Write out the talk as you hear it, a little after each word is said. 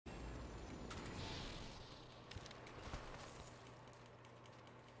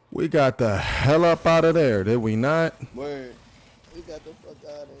We got the hell up out of there, did we not? Word. We got the fuck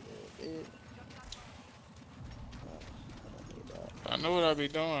out of there, dude. I know what I be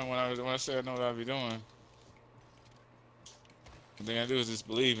doing when I say I know what I be doing. The thing I do is just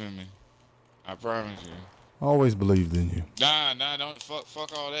believe in me. I promise you. Always believed in you. Nah, don't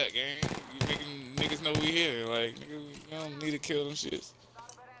fuck all that, gang. You making niggas know we here. Like, niggas, you don't need to kill them shits.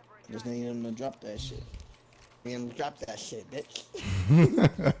 Just need him to drop that shit. Need him to drop that shit, bitch.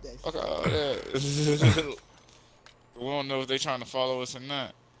 Fuck all that. We don't know if they trying to follow us or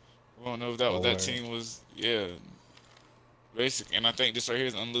not. We don't know if that what that team was. Yeah. Basic, and I think this right here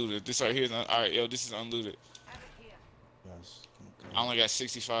is unlooted. This right here is alright, yo. This is unlooted. Yes. Okay. I only got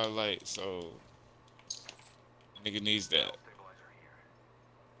 65 light, so nigga needs that.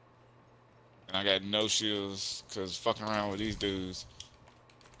 And I got no shields, cause fucking around with these dudes.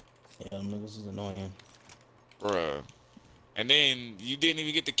 Yeah, them niggas is annoying. Bruh. And then you didn't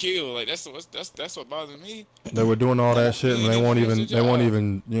even get the kill. Like that's what bothers me. They were doing all that shit and they won't even,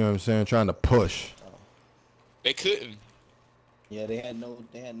 you know what I'm saying, trying to push. They couldn't. Yeah, they had no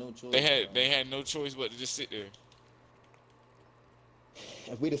choice. They had no choice but to just sit there.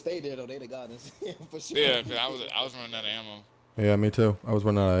 If we'd have stayed there though, they'd have got us. For sure. Yeah, cause I was running out of ammo. Yeah, me too. I was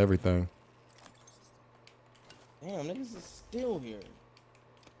running out of everything. Damn, niggas is still here.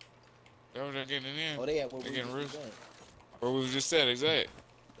 They're getting in. Oh, they at where they we getting just said. Where we just said, exact.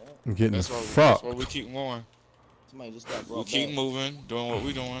 I'm getting That's fucked. why we keep going. Somebody just got brought We keep back. moving, doing what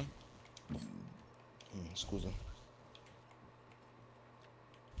we doing. Excuse me.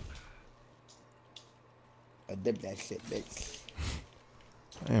 I dipped that shit, bitch.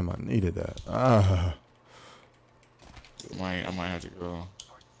 Damn, I needed that. Ah. I might have to go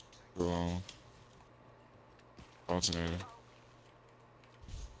on alternator.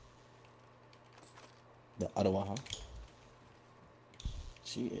 The other one, huh?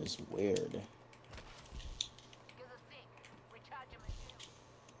 She is weird.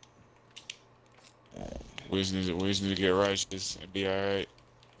 We just need to get righteous and be alright.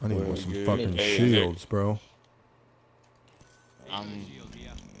 I need We're some good. fucking Hey, shields, bro.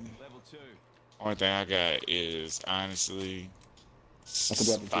 Only thing I got is honestly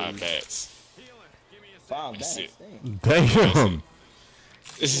 5 bats. 5 That's bats. it. Damn.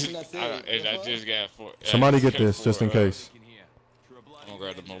 I just got 4. Somebody get this just in case. I'm gonna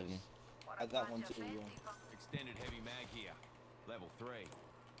grab the mobile. I got one too. Extended heavy mag here. Level 3.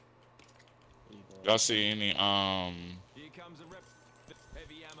 Y'all see any Here comes a rep.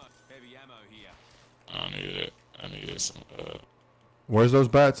 Heavy ammo here. I don't need it. I needed some Where's those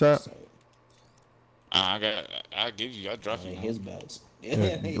bats at? I'll give you. I'll drop you. His bats.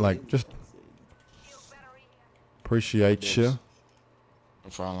 Yeah, like, just appreciate you. No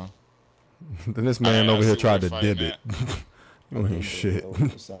problem. Then this man over here tried to dib it. You ain't I shit.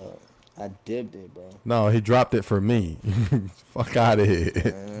 I dibbed it, bro. No, he dropped it for me. Fuck out of here.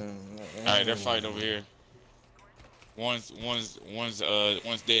 Alright, they're fighting over here. One's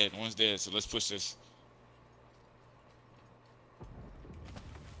dead. One's dead. So let's push this.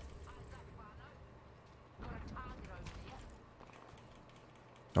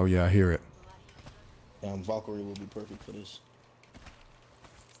 Oh yeah, I hear it. Valkyrie will be perfect for this.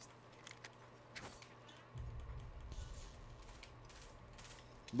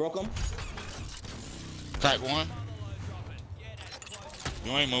 Broke him. Crack one.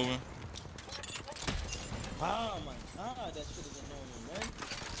 You ain't moving. Oh my god, that shit is annoying, man.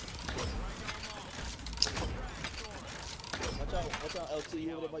 Watch out, LT,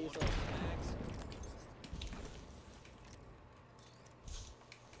 you over there by yourself.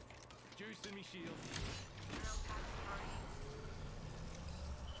 Juice in me shield.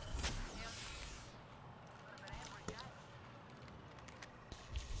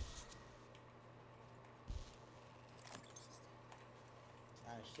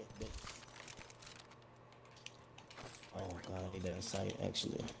 Shit, bitch. Oh god, I need that sight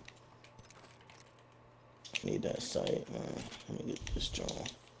actually. I need that sight, man. Let me get this drawn.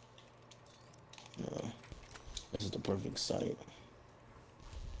 No. This is the perfect sight.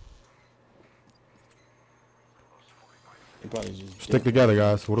 They probably just Stick together,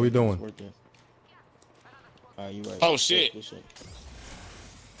 guys. What are we doing? Alright, you right. Oh shit.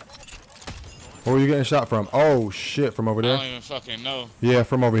 Where are you getting shot from? Oh shit, from over I there? don't even fucking know. Yeah,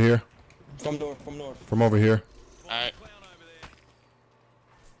 from over here. From north. From over here. Alright.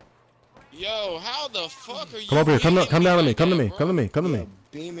 Yo, how the fuck are you? Come over here. Come down to me. like Come to that, me. bro? Come to me. Come to me.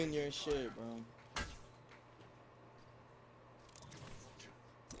 Beaming your shit, bro.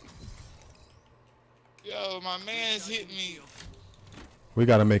 Yo, my man's hit me. We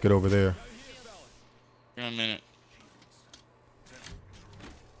gotta make it over there. Give me a minute.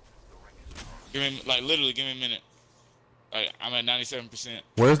 Give me, like, literally, give me a minute. Like, I'm at 97%.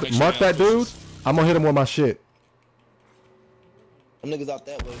 Where's the, mark that dude? I'm gonna hit him with my shit. Them niggas out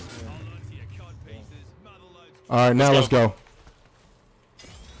that way. All right, now let's go.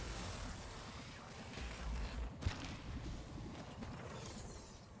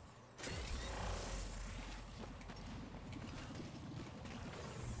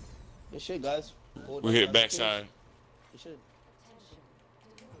 Good shit, guys. We hit backside. Good shit.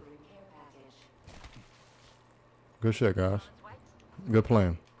 Good shit, guys. Good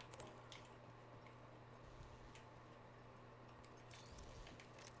plan.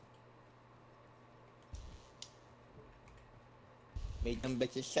 Made them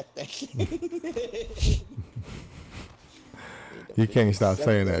bitches shut that shit. You can't stop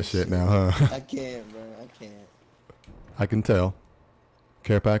saying that shit now, huh? I can't, bro. I can't. I can tell.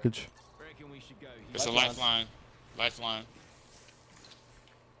 Care package? It's a lifeline. Lifeline.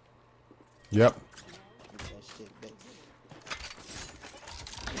 Yep. That shit, bitch.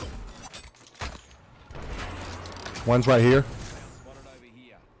 One's right here.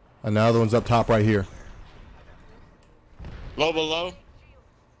 And the other one's up top right here. Low below.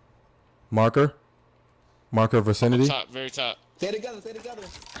 Marker. Marker vicinity. Top, very top. Stay together, stay together.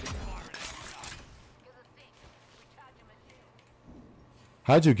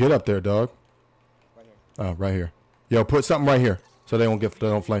 How'd you get up there, dog? Right here. Oh, right here. Yo, put something right here so they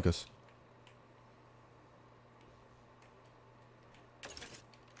don't flank us.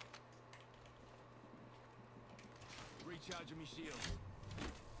 Recharging my shield.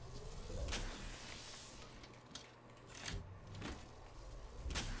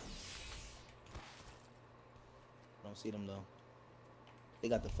 Don't see them though. They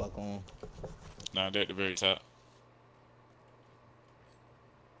got the fuck on. Nah, they're at the very top.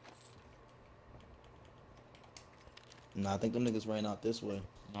 Nah, I think them niggas ran out this way.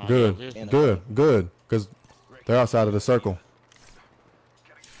 Nah, Good, yeah, good, good. Because they're outside of the circle.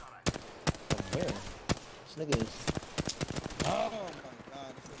 Where? This nigga is. Oh my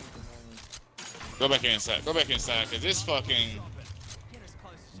god, this nigga's annoying. Go back inside. Go back inside, cause this fucking.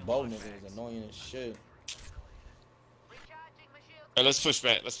 Bow nigga is annoying as shit. Hey, let's push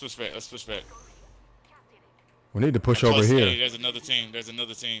back. Let's push back. Let's push back. We need to push over Plus, here. hey, there's another team. There's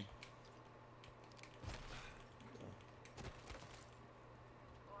another team.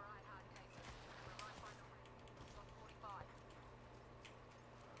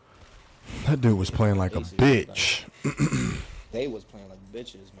 That dude was playing like a bitch. They was playing like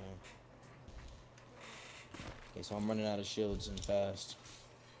bitches, man. Okay, so I'm running out of shields and fast.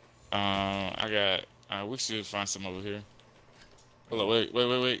 I got. We should find some over here. Hold on,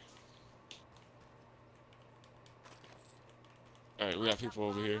 wait. Alright, we got people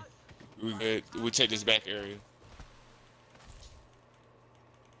over here. We good. We take this back area.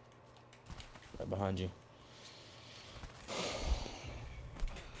 Right behind you.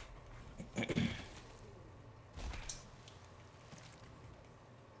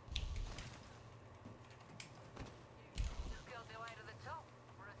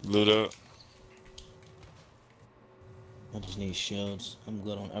 Loot up. I just need shields. I'm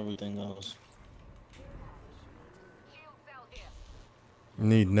good on everything else.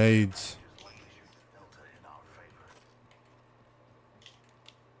 Need nades.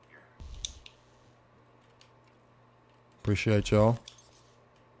 Appreciate y'all.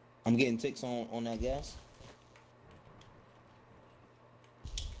 I'm getting ticks on that gas.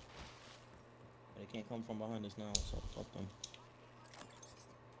 They can't come from behind us now, so fuck them.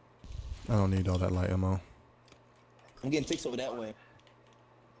 I don't need all that light ammo. I'm getting ticks over that way.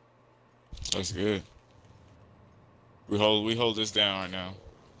 That's good. We hold this down right now.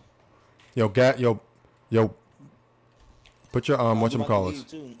 Yo, put your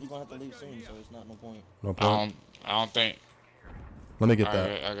whatchamacallit. We're gonna have to leave soon, so it's not no point. No point. I don't think. Let me get All that.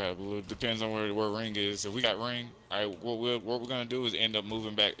 right, I got blue. Depends on where ring is. If we got ring, all right. What we're gonna do is end up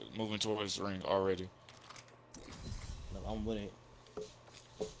moving towards ring already. No, I'm with it.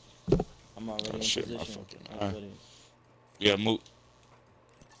 I'm already in Shit, my position. fucking I'm eye. with it. Yeah, move.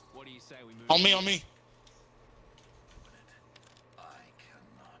 What do you say we move? On me, on me.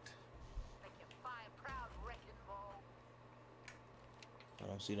 I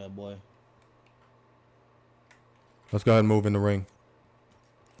don't see that boy. Let's go ahead and move in the ring.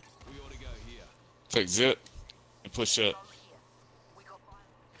 We ought to go here. Take zip and push up.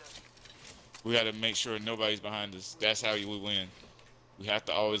 We got to make sure nobody's behind us. That's how we win. We have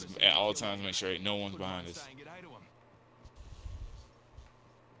to always, at all times, make sure no one's behind us. Saying g'day to 'em.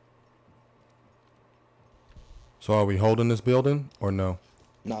 So are we holding this building or no?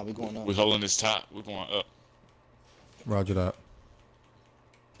 Nah, we going up. We're holding this top. We're going up. Roger that.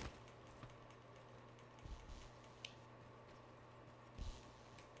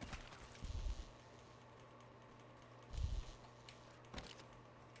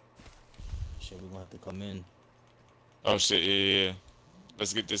 shit, we're gonna have to come in. Oh shit, yeah.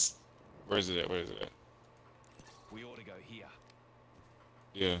 Let's get this. Where is it at? Where is it at? We ought to go here.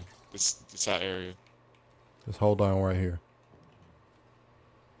 Yeah, this hot area. Just hold on right here.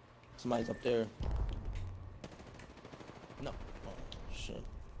 Somebody's up there. No. Oh, shit.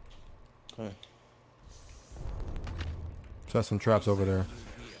 Okay. Set some traps over there.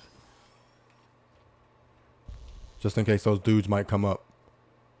 Just in case those dudes might come up.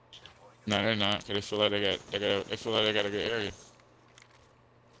 No, they're not. Cause they feel like they got a good area.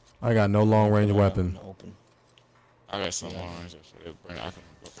 I got no long range weapon. Open. I got some long range. I can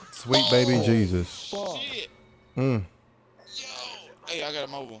go. Sweet baby Jesus. Fuck. Shit. Mm. Yo. Hey, I got a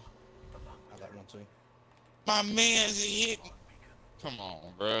mobile. I got one too. My man's hit. Come on,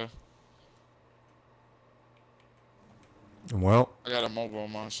 bruh. Well, I got a mobile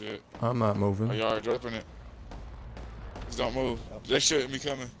on my shit. I'm not Are moving. y'all dropping it? Just don't move. They shouldn't be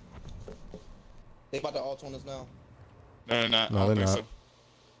coming. They about to alt on us now. No, they're not. No, I don't they're think not.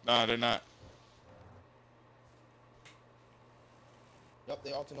 so. Nah, they're not. Yup,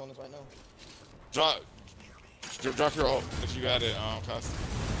 they alting on us right now. Drop your ult if you got it, Costa.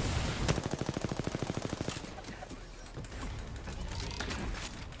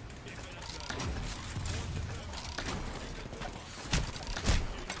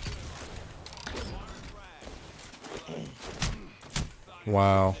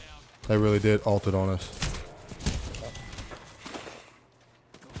 Wow. They really did ult it on us.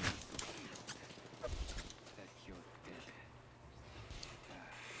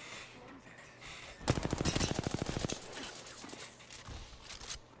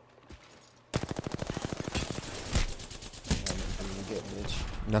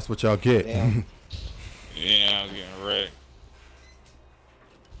 That's what y'all get. Damn. Yeah, I was getting wrecked.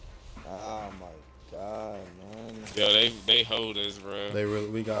 Oh my god, man. Yo, they hold us, bro.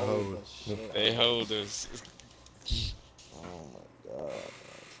 We got Holy hold. shit. They hold us. Oh my god.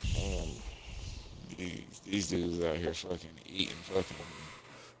 Damn. These dudes out here fucking eating fucking.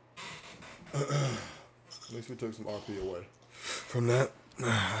 At least we took some RP away. From that,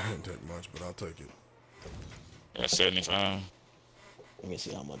 I didn't take much, but I'll take it. Got 75. Let me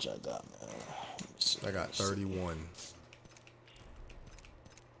see how much I got, man. I got 31.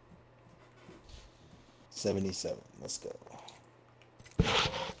 77. Let's go.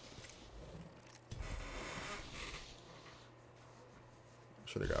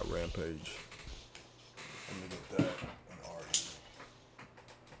 Should have got Rampage. Let me get that.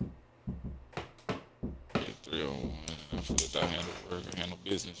 And 301. I feel like I handle work and handle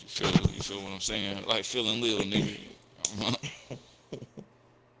business. You feel what I'm saying? Like feeling little, nigga.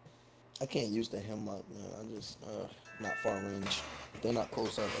 I can't use the hemlock, man. I just, not far range. If they're not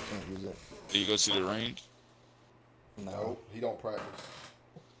close up, I can't use it. Do you go to the range? No. he don't practice.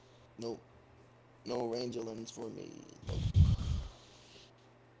 Nope. No range elements for me.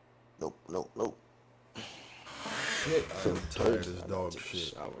 Nope. Nope. Shit, I'm tired of this I dog gotta take a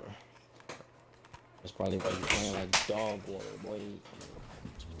shit. shower. That's probably why you're playing like dog water, boy.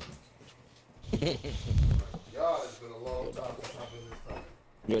 God, it's been a long time since I've been this time.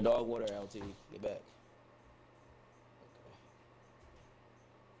 Your dog water, LT. Get back.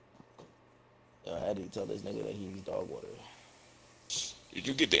 Okay. Yo, I had to tell this nigga that he needs dog water. Did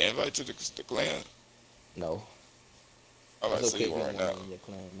you get the invite to the clan? No. Oh, I It's see okay you if you right don't now. want me in your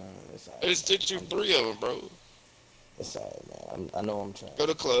clan. No, it's alright. It took you 3 of them, bro. It's alright, man. I know I'm trying. Go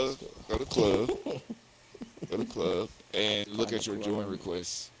to club. Go to club. Go to club and look at your Club. join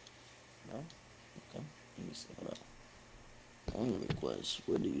requests. No? Okay. Let me see. Hold up. Only requests.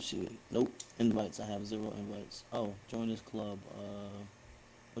 Where do you see it? Nope. Invites. I have 0 invites. Oh, join this club.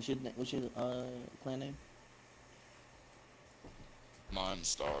 What's your clan name?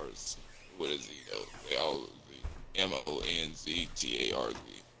 Monstars. What is he though? They all MONZTARZ.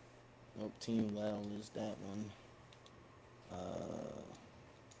 Nope. Team Battle is that one.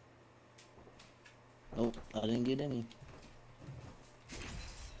 Nope. I didn't get any.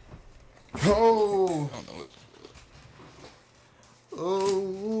 Oh, I don't know what.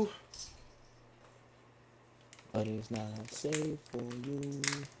 oh. But it's not safe for you.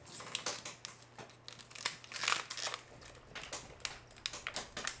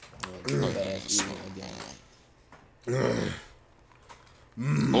 Fast eating again.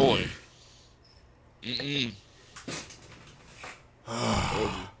 Boy.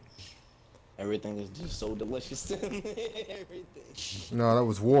 Everything is just so delicious to me. Everything. No, that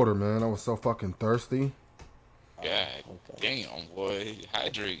was water, man. I was so fucking thirsty. God Okay. damn, boy.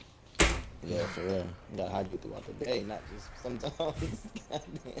 Hydrate. Yeah, for real. You gotta hydrate throughout the day, not just sometimes.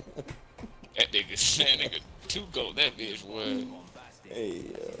 Goddamn. That nigga 2 go that bitch, boy. Hey,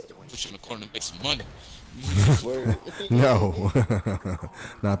 What put you in the corner to make some money. Word. No,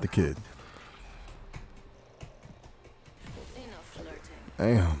 not the kid. Enough flirting.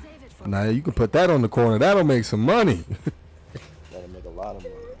 Damn. Save it for Now you can put that on the corner. That'll make some money. That'll make a lot of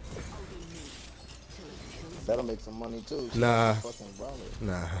money. That'll make some money too. She Nah. fucking wallet.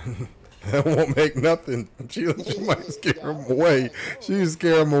 Nah, that won't make nothing. She might scare him away. She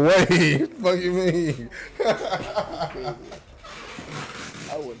scare him away. Fuck you mean? Crazy.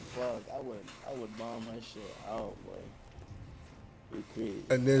 I would bomb her shit out, boy. You crazy.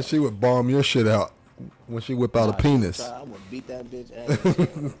 And then she would bomb your shit out when she whip out a Nah, she penis. try, I would beat that bitch ass.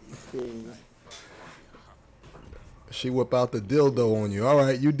 You crazy. She whip out the dildo on you. All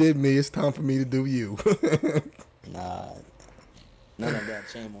right, you did me. It's time for me to do you. Nah, none of that.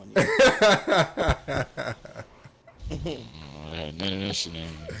 Shame on you. None of that shit.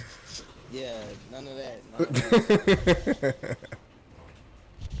 Yeah, none of that. None of that.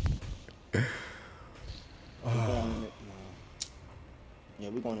 We going in it, yeah,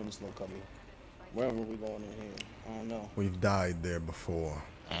 we're going in this little cubby. Wherever we going in here, I don't know. We've died there before.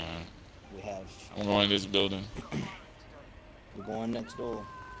 We have. I'm going in this building. We're going next door.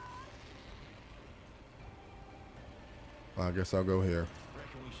 Well, I guess I'll go here.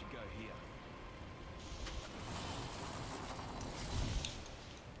 Reckon we should go here.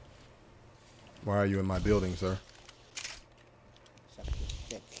 Why are you in my building, sir? Suck your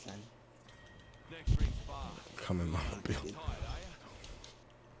dick, son. Next ring's far. Come in my building. Tired, are ya?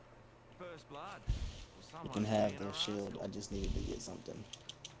 First blood. Well, You can have their shield. I just needed to get something.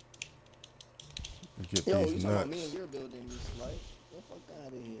 Get Yo, you these talking about me nuts. and your building, you slut? Get the fuck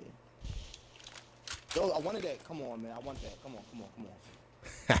out of here. Yo, I wanted that. Come on, man. I want that. Come on.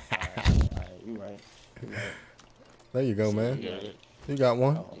 Alright, you right. There you go, man. You got it. You got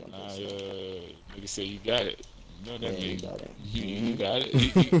one. Oh, I want Nah, this. nigga say you got it. You know what that Yeah, you means. got it. You got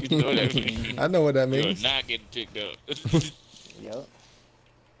it. You know what that means. I know what that You're means. not getting picked up. Yup.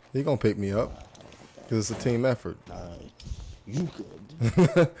 He gonna pick me up because it's a team effort. You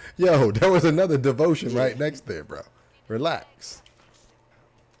good. Yo, there was another devotion right next there, bro. Relax.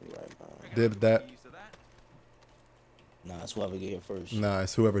 You right, man. Dib that. Used to that? Nah, that's whoever get here first. Nah,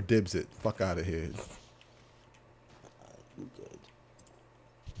 it's whoever dibs it. Fuck out of here. You good.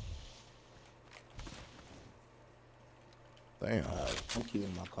 Damn. I'm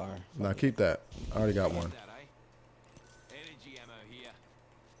keeping my car. Nah, keep that. I already got one. That, eh? Energy ammo here.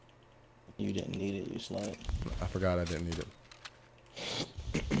 You didn't need it, you slut. I forgot I didn't need it.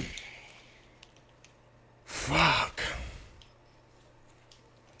 Fuck.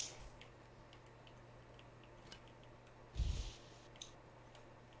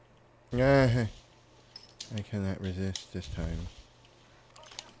 Yeah, I cannot resist this time.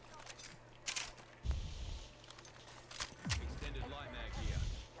 Extended light mag here.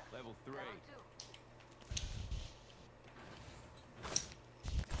 Level 3.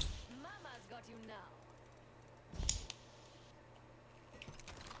 Mama's got you now.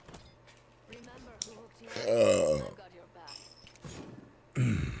 Remember who hooked you up? I've got your back.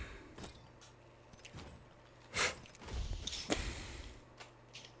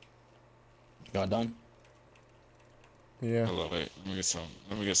 Y'all done? Yeah. Hold on, wait. Let me get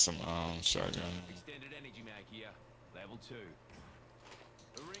some shotgun. Extended energy mag here. Level 2.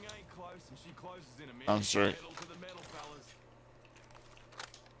 The ring ain't close and she closes in a minute. I'm straight. Metal to the metal, fellas.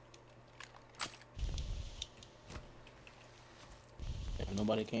 If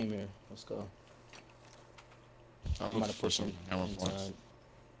nobody came here, let's go. I'm I'm about looking to for put some some hammer points. inside.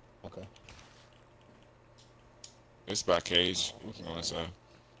 Okay. It's by cage. We can go inside.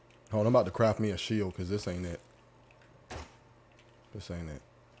 Hold on, I'm about to craft me a shield because this ain't it. This ain't it.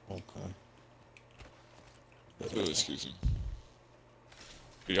 Okay. Ooh, excuse me.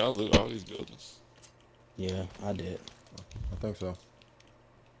 Do y'all loot all these buildings? Yeah, I did. I think so.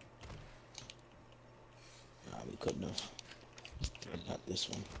 Nah, we couldn't have. Not this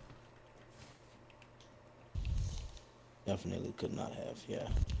one. Definitely could not have. Yeah.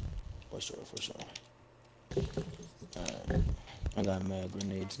 For sure, for sure. Alright. I got mad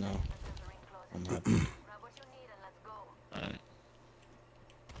grenades now. I'm happy. Grab what you need and let's go. Alright.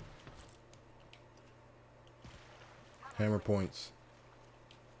 Hammer points.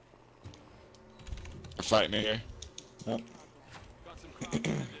 They're fighting in here. Yep. Got some crap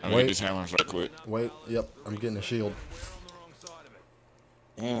in I'm Wait. gonna these hammers right quick. Wait. Yep. I'm getting a shield. We're on the wrong side of it.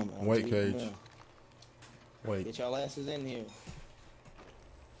 Damn. man, Wait, dude, Cage. come here. Wait. Get y'all asses in here.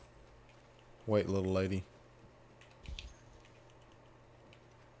 Wait, little lady.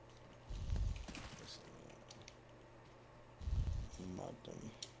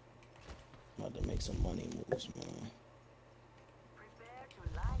 I'm about to make some money moves, man. Prepare to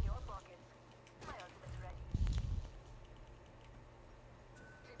line your body.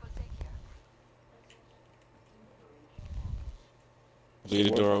 Leave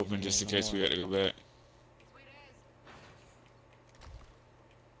the door open just in case we had to go back.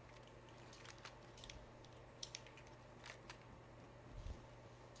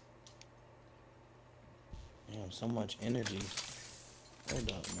 Damn, so much energy.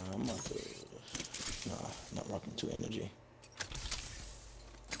 Hold up, man. I'm about to. Nah, not rocking too energy.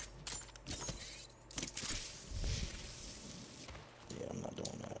 Yeah, I'm not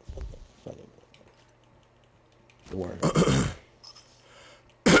doing that. Fuck it. Word.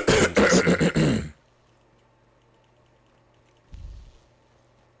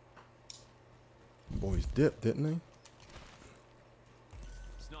 Boys dipped, didn't they?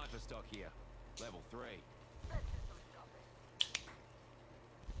 Sniper stock here. Level 3.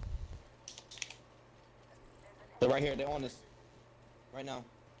 They're right here. They're on this. Right now.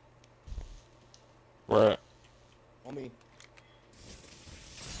 Where at? On me.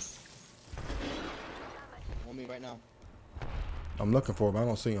 On me right now. I'm looking for him. I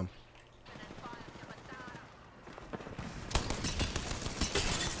don't see him.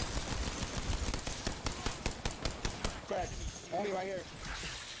 Crack. On me right here.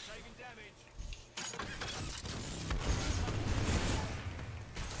 Taking damage.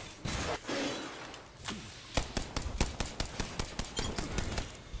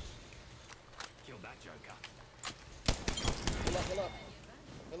 Killed that joker. Heal up, heal up.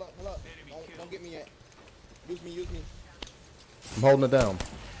 Heal up, heal up. Don't get me yet. Use me, use me. I'm holding it down.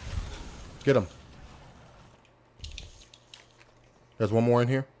 Get him. There's one more in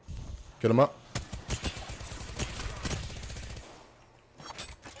here. Get him up.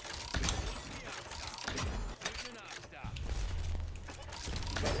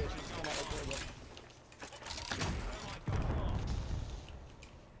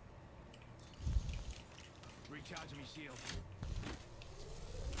 Recharging me shield.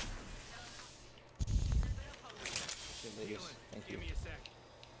 Thank you. Give me a sec.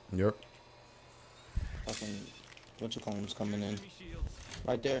 Yep. Fucking, what you call him's coming in. Give me shields.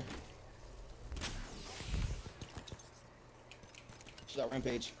 Right there. She's got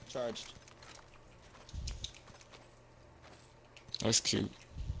rampage. Charged. That's cute.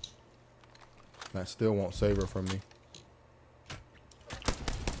 That still won't save her from me.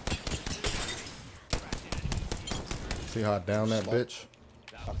 See how I down that bitch?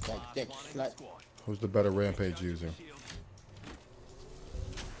 Fuck that dick. Like, Who's the better rampage user?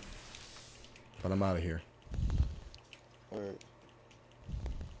 But I'm out of here. word.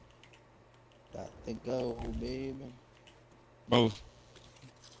 Got to go, baby. Both.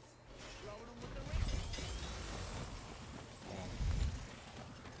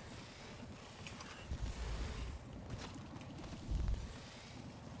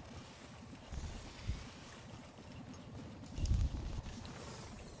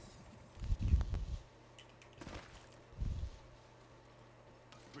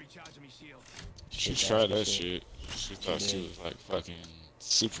 Recharging me shield. She tried that shit. She thought she was like fucking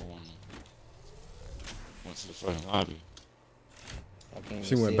Superwoman. Went to the fucking lobby.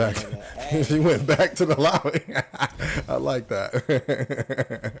 She went back. She went back to the lobby. I like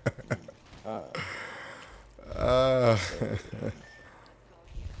that.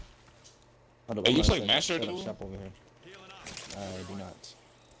 Hey, you play Master Duel? Shop over here. I do not.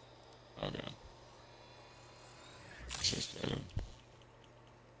 Okay. Shit's good.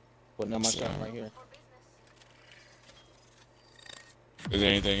 Putting on my shop right here. Is there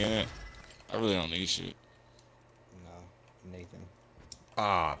anything in it? I really don't need shit. No, Nathan.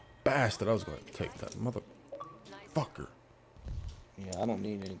 Ah, bastard. I was going to take that motherfucker. Yeah, I don't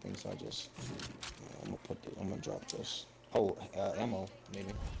need anything, so I just. I'm gonna drop this. Oh, ammo,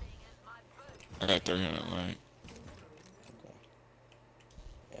 maybe. I got 300 like.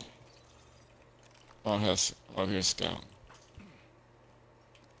 Okay. Yeah. Oh, here's Scout.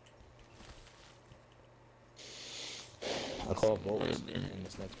 I'll call bolts in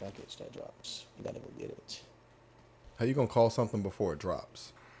this next package that drops. I gotta go get it. How you going to call something before it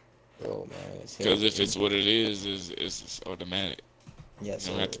drops? Oh man, it's Because if it's what it is, it's automatic. yes,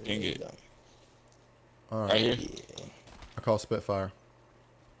 You don't have to ping it. All Right right. here? Yeah. I call Spitfire.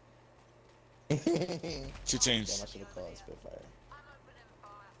 2 Damn, teams. I should have called Spitfire.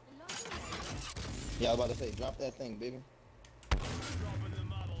 Yeah, I was about to say, drop that thing, baby. Dropping the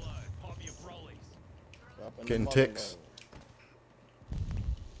mother load. Pop your brollies. Drop in the Getting mother ticks. load.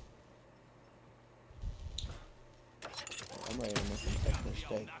 I'm ready to make some fucking steak.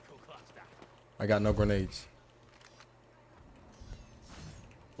 Knuckle cluster. I got no grenades.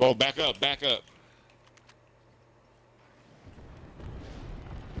 Whoa, back up, back up.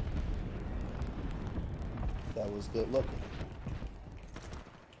 That was good looking.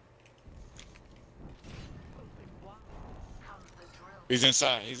 He's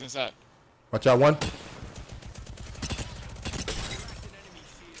inside. He's inside. Watch out, one.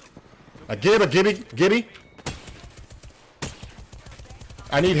 Gibby.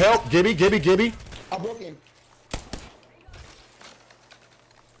 I need help. Gibby. I broke him.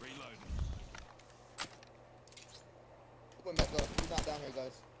 He went back up. He's not down here,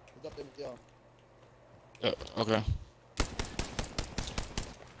 guys. He's up there with y'all. Okay.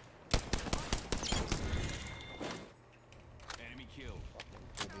 Enemy killed.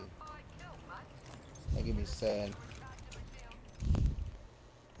 That give me sad.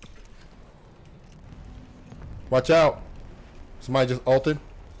 Watch out. Somebody just ulted.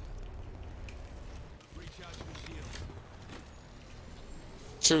 Recharge my shield.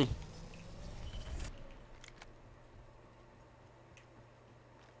 Two.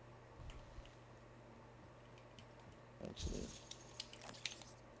 Actually,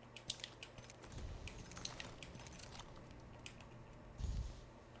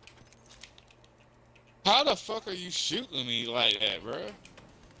 How the fuck are you shooting me like that, bro?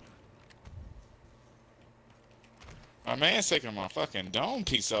 My man's taking my fucking dome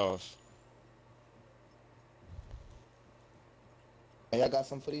piece off. Hey, y'all got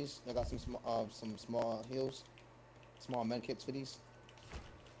some for these? Y'all got some small heals? Small med kits for these?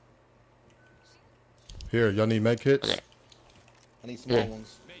 Here, y'all need med kits? Okay. I need small Yeah.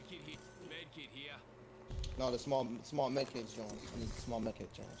 ones. Medkit here. No, the small med kits, Jones. I need small med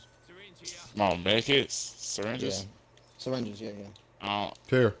kit, Jones. Syringe here. Small medkits, syringes. Yeah. Syringes, yeah.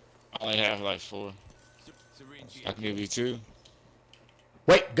 Here. I only have like 4. Syringe I here. can give you 2.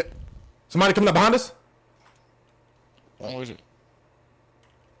 Wait. Somebody coming up behind us? What was it?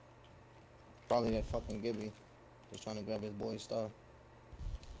 Probably that fucking Gibby. Just trying to grab his boy's stuff.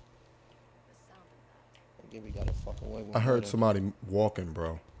 Gibby got to fuck away with I heard him. somebody walking,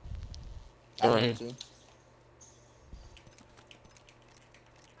 bro. I Right heard here. too.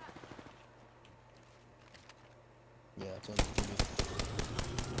 Yeah, I told you, Gibby.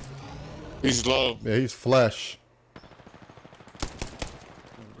 He's low. Yeah, he's flesh.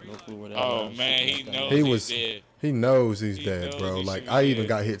 no clue where that Oh was. man, he Shit, knows He he's was- dead. He knows he's He dead, knows bro. he Like, should be I even dead.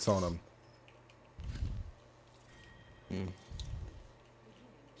 got hits on him.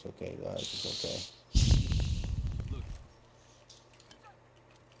 It's okay, guys. It's okay.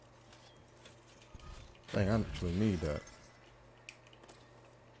 Dang, I actually need that.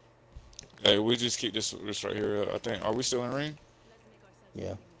 Hey, we just keep this right here. I think. Are we still in ring?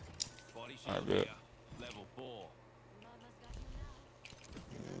 Yeah. Body Alright, shield good. here. Level 4.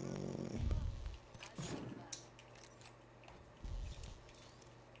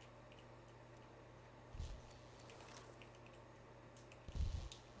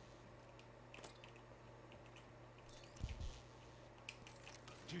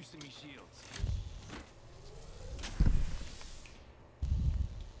 Juicing me shields.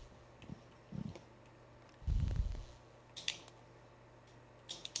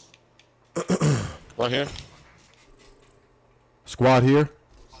 Right here. Squad here.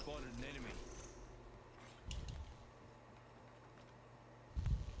 Spotted an enemy.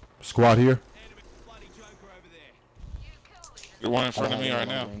 Squad here. Enemy. Bloody Joker over there. The one in I front don't of me have right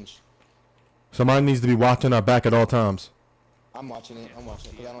any now. long range. Somebody needs to be watching our back at all times. I'm watching it.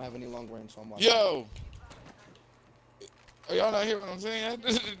 Because I don't have any long range, so I'm watching. Yo. Are y'all not hearing what I'm saying?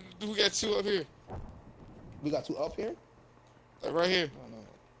 We got 2 up here. We got 2 up here? Like right here. No, no.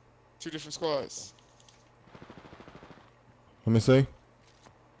 2 different squads. Let me see.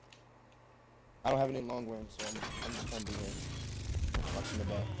 I don't have any long range, so I'm just gonna be here. Watching the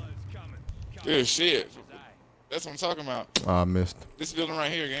back. Bullets coming. Dude, shit. That's what I'm talking about. Oh, I missed. This building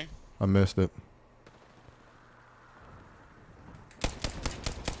right here, gang. I missed it.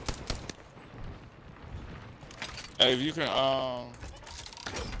 Hey, if you can,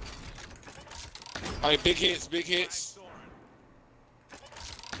 Alright, big hits, big hits.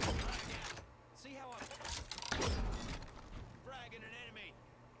 See how I'm fragging an enemy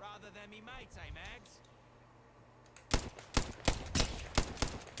rather than me mates, eh, Mags?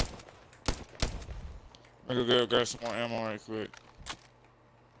 I'm gonna go grab some more ammo right quick.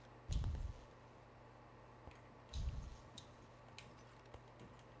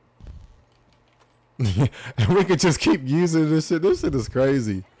 And we could just keep using this shit. This shit is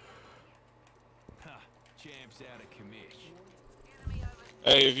crazy. Ha, champs out of commish.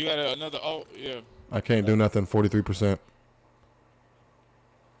 Hey, if you got another, oh yeah. I can't do nothing. 43%.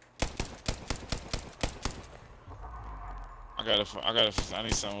 I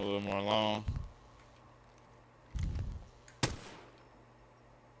need something a little more long.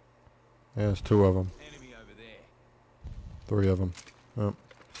 Yeah, there's 2 of them. Enemy over there. 3 of them. Yep.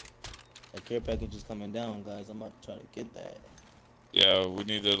 That care package is coming down, guys. I'm about to try to get that. Yeah, we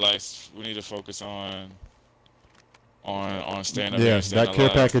need to focus on staying up here Yeah, and staying that care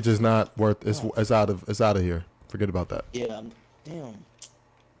alive. package is not worth. It's out of here. Forget about that. Yeah, damn.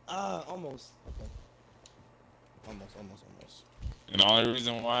 Almost. Okay. Almost. And the only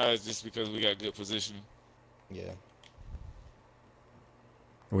reason why is just because we got good position. Yeah.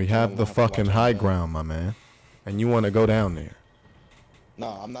 We Yeah, have we'll the have to watch fucking out high for that. ground, my man, and you want to go down there. No,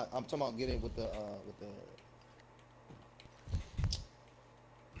 I'm not. I'm talking about getting with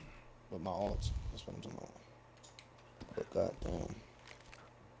my ults. That's what I'm talking about. But goddamn,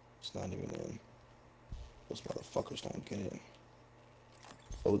 it's not even in. Those motherfuckers don't get it.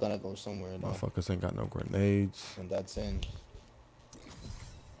 But we gotta go somewhere though. Motherfuckers ain't got no grenades. And that's in.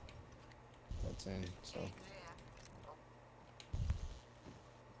 That's in. So.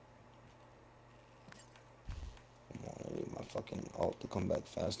 Come on, I need my fucking ult to come back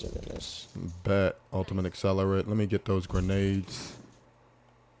faster than this. Bet ultimate accelerate. Let me get those grenades.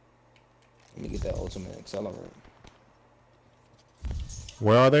 Let me get that ultimate accelerate.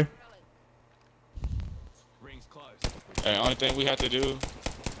 Where are they? Ring's close. Hey, only thing we have to do,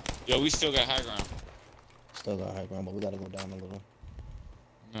 yo, we still got high ground. Still got high ground, but we gotta go down a little.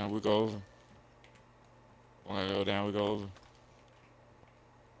 No, we go over. When I go down, we go over.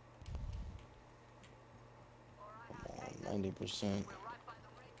 Come on, 90%.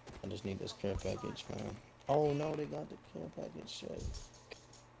 I just need this care package, man. Oh no, they got the care package shit.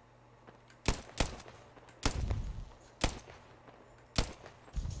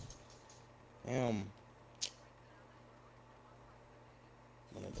 Damn.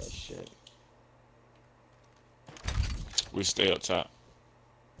 None of that shit. We stay up top.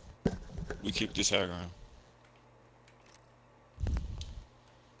 We keep this high ground.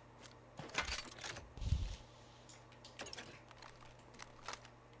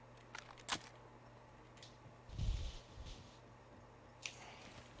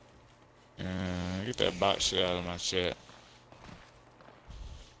 Get that box shit out of my chat.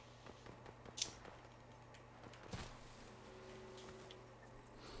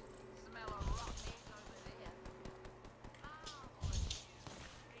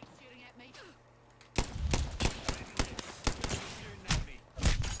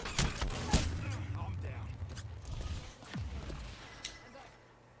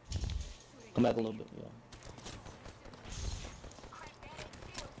 Come back a little bit, yeah.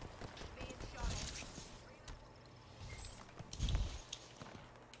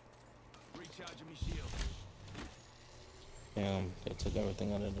 Recharging me shield. Damn, they took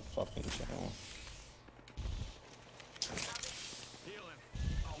everything out of the fucking channel. Heal him.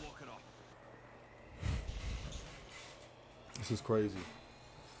 I'll walk it off. This is crazy.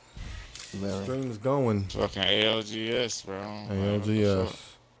 Very. Stream's going. Fucking ALGS, bro. ALGS.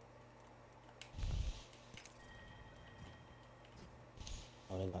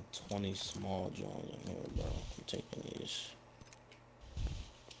 Oh, they got 20 small drones in here, bro. I'm taking these.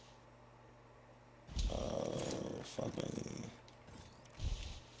 Fucking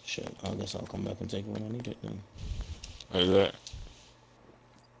shit. I guess I'll come back and take it when I need it then. Like that.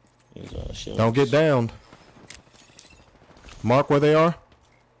 These shields. Don't get downed. Mark where they are.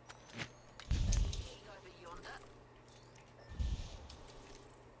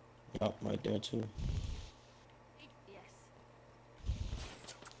 Yup, right there too. Yes.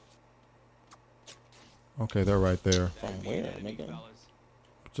 Okay, they're right there. From where, nigga? Fellas.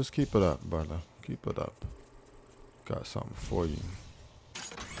 Just keep it up, brother. Keep it up. Got something for you.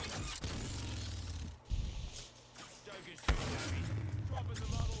 Joker's shooting at me. Dropping the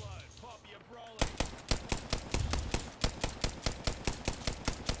mother load. Pop your Broly.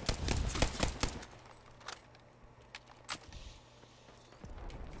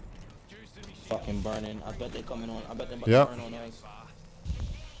 Juicing me shield. Fucking burning. I bet they coming on. I bet they about Yep. to burn on us.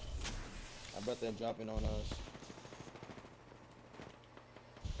 I bet they're dropping on us.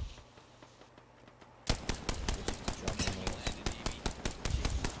 Dropping on us.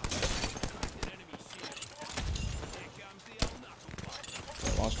 Enemy shield. Here comes the old knuckle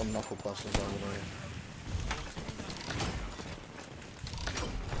punch. Launch some knuckle clusters over there.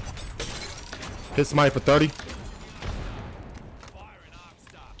 Hit somebody for 30. Firing arc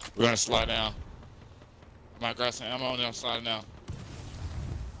star. We're gonna slide down. Might grab some ammo and then I'm sliding down.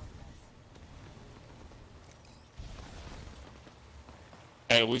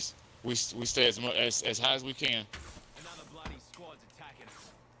 Hey, we stay as high as we can. Another bloody squad's attacking us.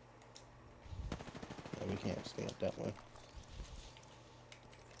 Yeah, we can't stay up that way.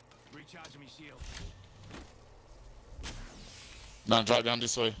 Recharging me shield. Now drop down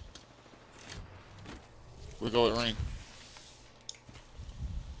this way. We go with ring.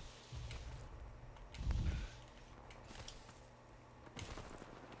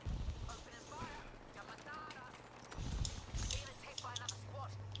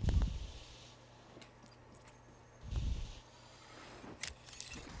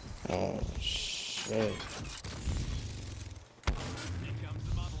 Oh shit. Here comes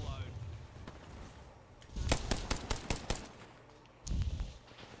the mother load.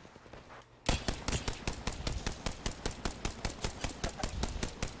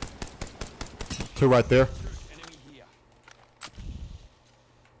 Two right there. Enemy here.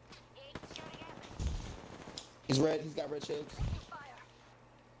 He's red. He's got red shields.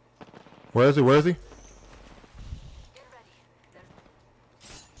 Where is he? Where is he? Get ready.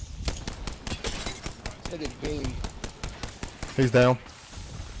 Look at game. He's down.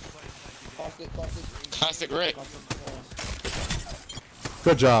 Caustic. Classic Rick.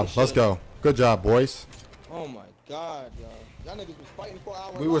 Good job. Let's go. Good job, boys. Oh my god, y'all. Y'all niggas was fighting for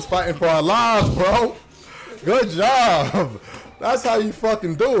hours. We was fighting for our lives, bro. Good job. That's how you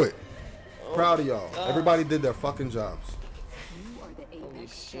fucking do it. Proud of y'all. Everybody did their fucking jobs. You are the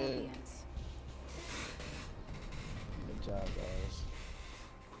Apex shit. champions. Good job, guys.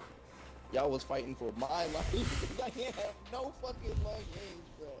 Y'all was fighting for my life because I didn't have no fucking long range,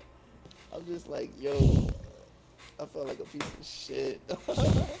 bro. I'm just like, yo, I felt like a piece of shit. I felt like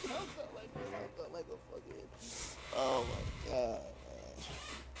a fucking, oh my god,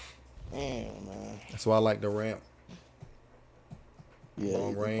 man. Damn, man. That's why I like the ramp. Yeah,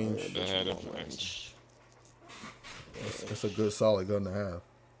 Long range. They had a long range. It's a good, solid gun to have.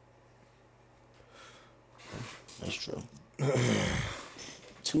 That's true.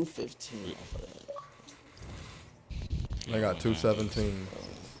 215 off of that. They got 217.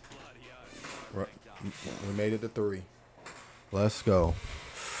 We made it to 3. Let's go.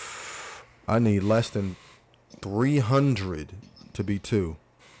 I need less than 300 to be 2.